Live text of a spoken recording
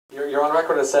You're on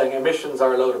record as saying emissions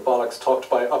are a load of bollocks talked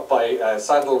up by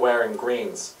sandal-wearing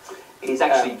Greens. Which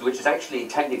is actually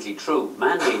technically true.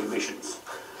 Man-made emissions.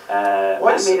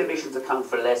 Man-made emissions account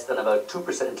for less than about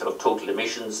 2% of total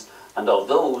emissions, and of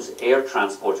those, air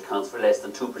transport accounts for less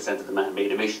than 2% of the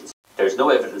man-made emissions. There's no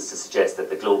evidence to suggest that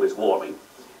the globe is warming.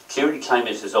 Clearly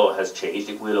climate has changed,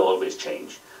 it will always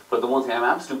change. But the one thing I'm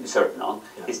absolutely certain on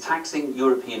is taxing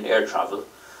European air travel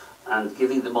and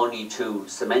giving the money to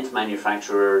cement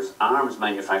manufacturers, arms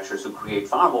manufacturers who create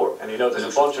far more. And you know, there's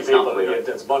a bunch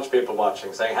of people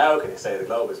watching saying, how can you say the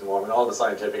globe isn't warming? All the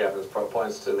scientific evidence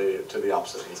points to the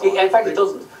opposite. And so on. In fact, it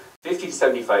doesn't. 50 to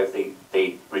 75,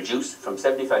 they reduced. From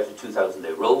 75 to 2000,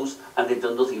 they rose, and they've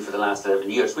done nothing for the last 11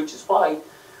 years, which is why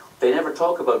they never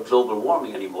talk about global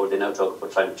warming anymore. They now talk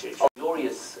about climate change.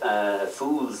 Glorious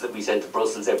fools that we send to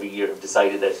Brussels every year have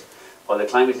decided that while the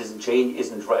climate the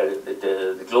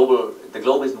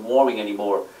globe isn't warming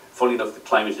anymore. Funny enough, the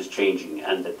climate is changing,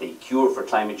 and that the cure for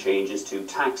climate change is to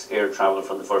tax air travel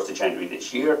from the 1st of January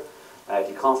this year.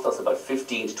 It cost us about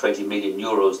 15 to 20 million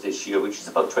euros this year, which is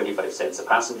about 25 cents a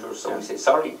passenger. So we say,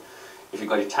 sorry, if you're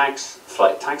going to tax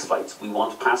flights, we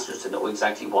want passengers to know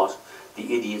exactly what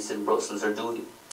the idiots in Brussels are doing.